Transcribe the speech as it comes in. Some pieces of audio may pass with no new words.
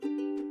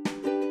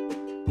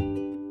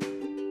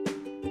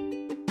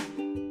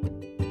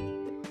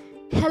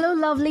Hello,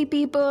 lovely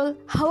people.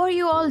 How are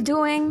you all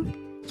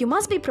doing? You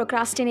must be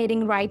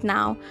procrastinating right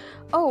now.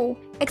 Oh,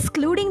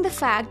 excluding the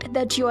fact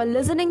that you are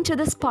listening to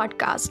this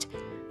podcast.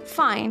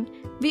 Fine,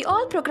 we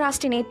all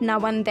procrastinate now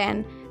and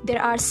then.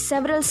 There are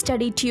several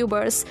study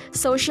tubers,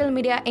 social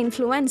media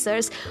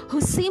influencers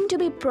who seem to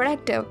be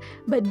productive,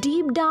 but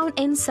deep down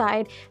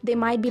inside, they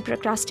might be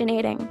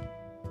procrastinating.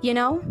 You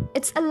know,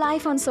 it's a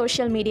life on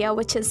social media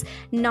which is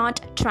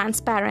not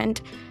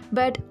transparent.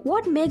 But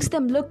what makes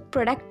them look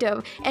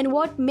productive and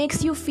what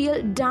makes you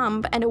feel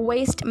dumb and a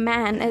waste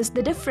man is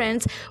the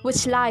difference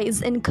which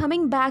lies in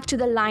coming back to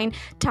the line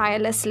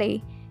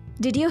tirelessly.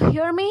 Did you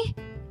hear me?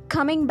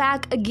 Coming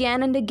back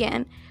again and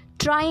again,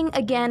 trying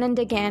again and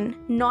again,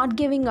 not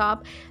giving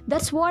up.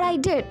 That's what I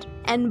did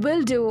and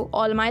will do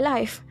all my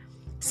life.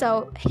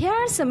 So here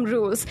are some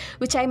rules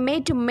which I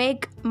made to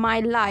make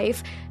my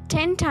life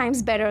 10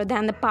 times better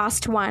than the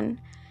past one.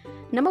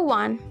 Number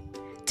 1,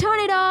 turn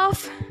it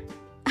off.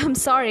 I'm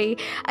sorry,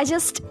 I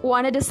just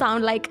wanted to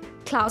sound like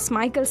Klaus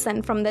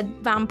Michelson from the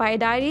Vampire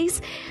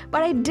Diaries,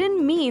 but I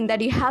didn't mean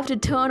that you have to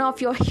turn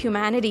off your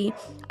humanity.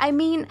 I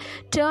mean,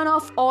 turn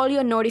off all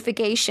your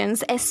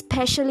notifications,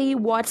 especially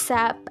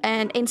WhatsApp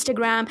and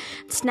Instagram,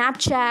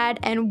 Snapchat,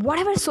 and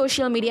whatever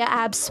social media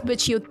apps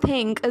which you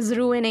think is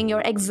ruining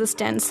your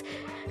existence.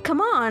 Come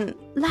on,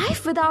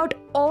 life without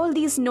all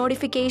these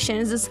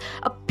notifications is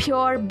a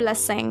pure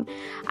blessing.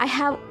 I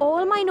have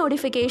all my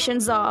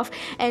notifications off,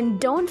 and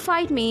don't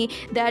fight me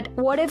that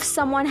what if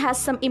someone has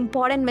some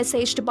important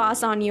message to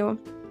pass on you?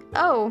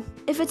 Oh,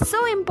 if it's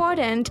so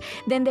important,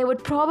 then they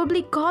would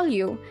probably call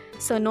you.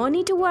 So no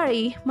need to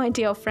worry, my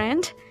dear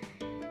friend.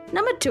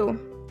 Number 2,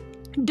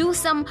 do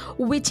some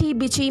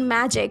witchy-bitchy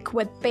magic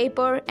with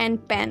paper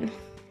and pen.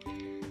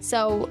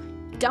 So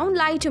don't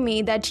lie to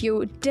me that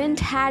you didn't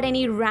had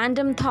any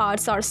random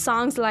thoughts or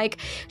songs like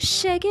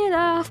shake it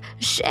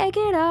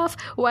off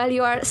while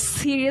you are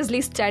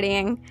seriously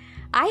studying.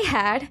 I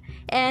had,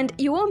 and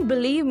you won't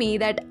believe me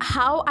that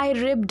how I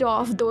ripped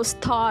off those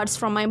thoughts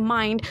from my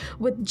mind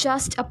with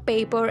just a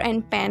paper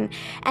and pen.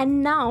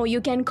 And now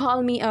you can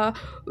call me a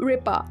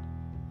ripper,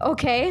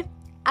 okay?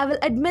 I will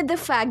admit the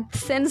fact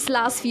since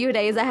last few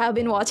days I have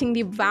been watching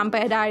the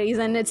Vampire Diaries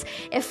and its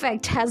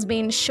effect has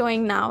been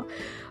showing now.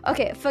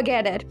 Okay,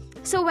 forget it.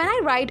 So when I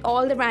write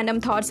all the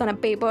random thoughts on a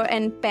paper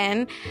and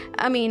pen,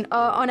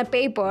 on a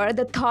paper,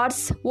 the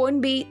thoughts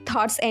won't be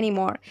thoughts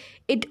anymore.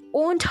 It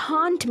won't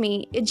haunt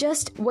me. It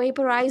just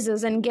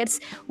vaporizes and gets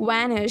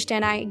vanished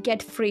and I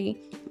get free.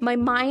 My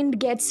mind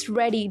gets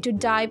ready to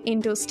dive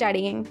into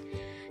studying.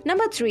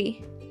 Number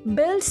 3,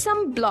 build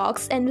some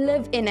blocks and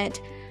live in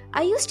it.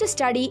 I used to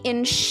study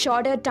in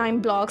shorter time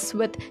blocks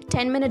with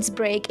 10 minutes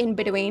break in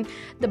between.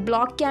 The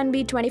block can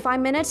be 25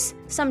 minutes,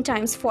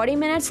 sometimes 40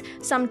 minutes,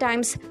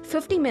 sometimes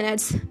 50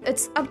 minutes.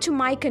 It's up to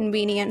my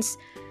convenience.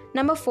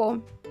 Number 4,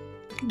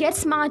 get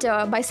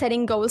smarter by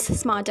setting goals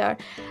smarter.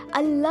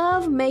 I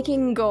love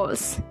making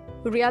goals.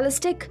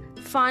 Realistic,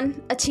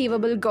 fun,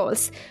 achievable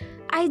goals.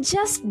 I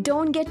just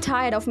don't get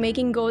tired of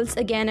making goals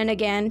again and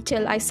again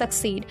till I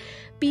succeed.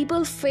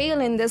 People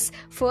fail in this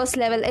first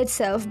level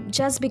itself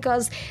just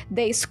because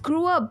they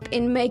screw up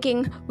in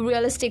making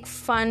realistic,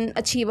 fun,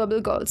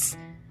 achievable goals.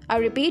 I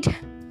repeat,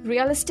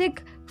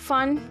 realistic,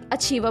 fun,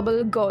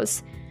 achievable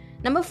goals.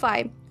 Number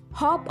 5,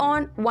 hop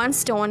on one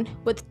stone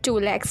with 2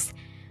 legs.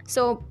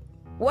 So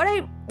what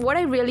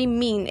I really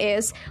mean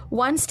is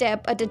one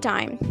step at a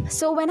time.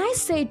 So when I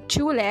say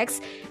 2 legs,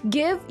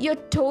 give your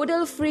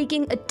total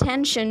freaking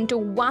attention to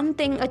one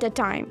thing at a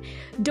time.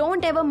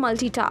 Don't ever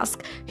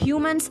multitask.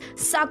 Humans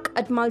suck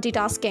at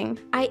multitasking.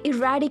 I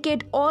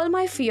eradicate all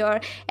my fear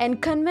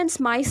and convince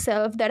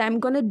myself that I'm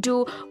gonna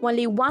do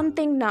only one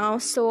thing now,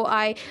 so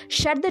I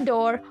shut the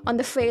door on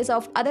the face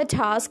of other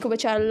tasks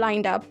which are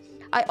lined up.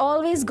 I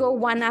always go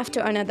one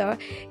after another.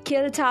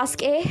 Kill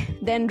task A,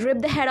 then rip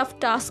the head of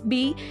task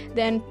B,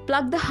 then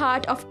plug the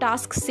heart of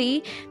task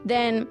C,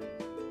 then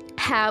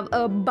have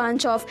a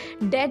bunch of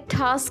dead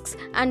tasks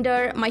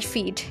under my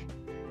feet.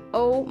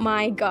 Oh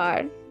my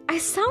god. I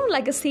sound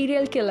like a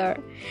serial killer,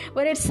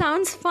 but it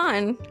sounds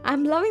fun.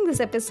 I'm loving this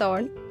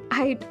episode.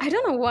 I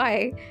don't know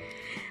why.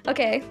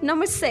 Okay,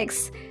 number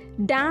 6.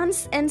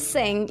 Dance and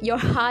sing your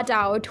heart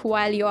out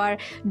while you are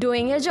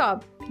doing your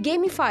job.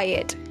 Gamify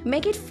it.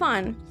 Make it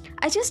fun.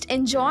 I just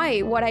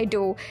enjoy what I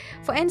do.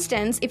 For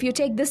instance, if you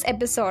take this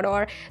episode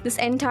or this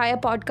entire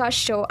podcast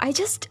show, I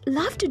just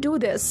love to do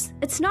this.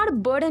 It's not a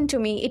burden to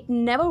me. It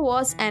never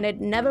was and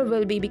it never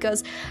will be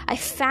because I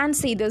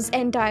fancy this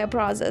entire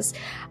process.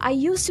 I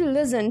used to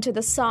listen to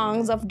the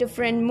songs of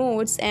different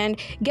moods and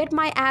get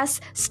my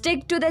ass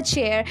stick to the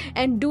chair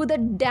and do the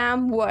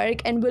damn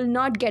work and will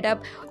not get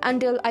up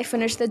until I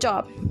finish the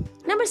job.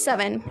 Number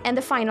 7, and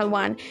the final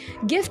one,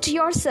 gift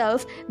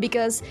yourself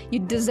because you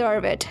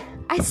deserve it.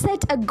 I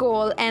set a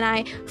goal and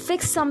I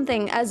fix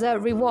something as a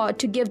reward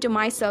to give to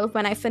myself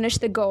when I finish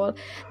the goal.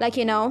 Like,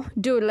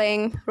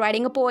 doodling,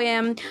 writing a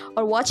poem,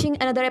 or watching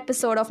another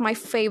episode of my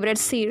favorite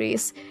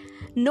series.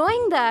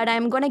 Knowing that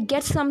I'm gonna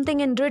get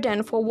something in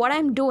return for what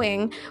I'm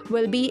doing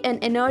will be an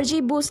energy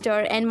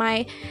booster, and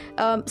my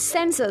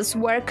senses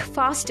work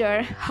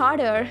faster,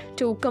 harder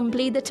to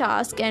complete the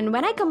task. And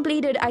when I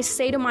complete it, I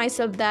say to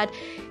myself that,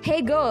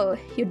 hey girl,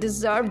 you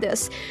deserve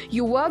this.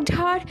 You worked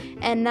hard,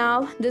 and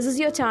now this is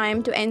your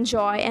time to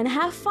enjoy and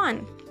have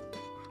fun.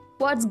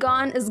 What's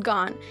gone is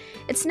gone.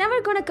 It's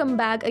never gonna come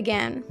back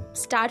again.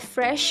 Start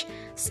fresh,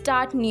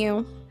 start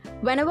new.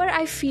 Whenever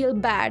I feel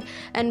bad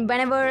and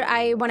whenever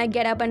I want to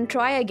get up and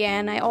try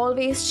again, I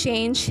always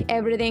change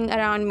everything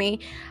around me.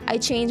 I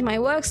change my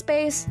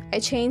workspace, I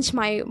change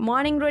my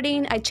morning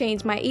routine, I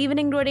change my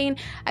evening routine,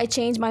 I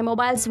change my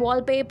mobile's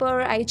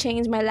wallpaper, I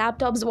change my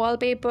laptop's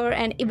wallpaper,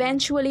 and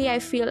eventually I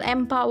feel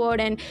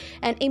empowered and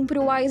an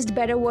improvised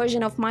better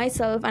version of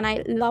myself, and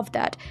I love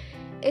that.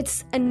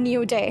 It's a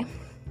new day,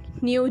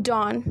 new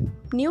dawn,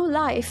 new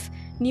life,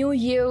 new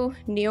you,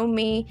 new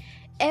me.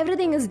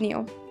 Everything is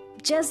new.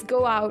 Just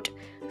go out,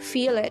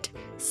 feel it,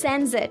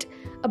 sense it.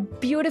 A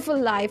beautiful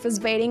life is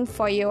waiting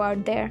for you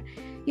out there.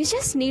 You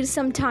just need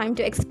some time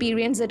to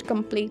experience it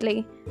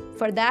completely.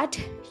 For that,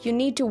 you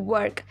need to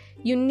work,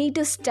 you need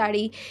to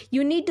study,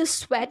 you need to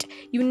sweat,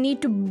 you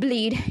need to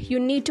bleed,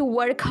 you need to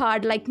work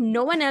hard like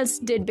no one else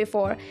did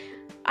before.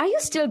 Are you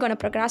still gonna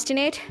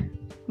procrastinate?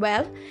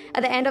 Well,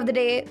 at the end of the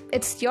day,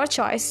 it's your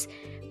choice.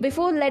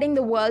 Before letting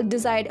the world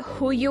decide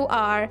who you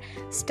are,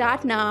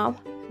 start now,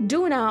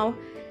 do now,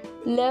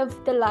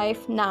 live the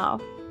life now.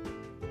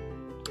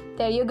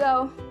 There you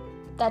go.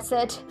 That's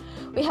it.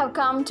 We have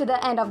come to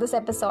the end of this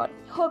episode.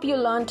 Hope you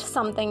learned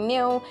something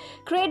new.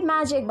 Create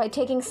magic by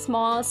taking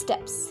small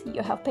steps.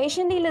 You have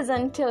patiently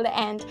listened till the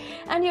end,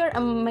 and you're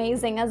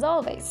amazing as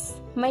always.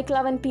 Make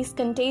love and peace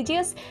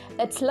contagious.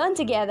 Let's learn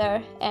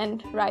together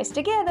and rise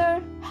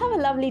together. Have a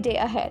lovely day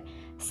ahead.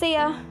 See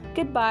ya.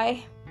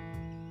 Goodbye.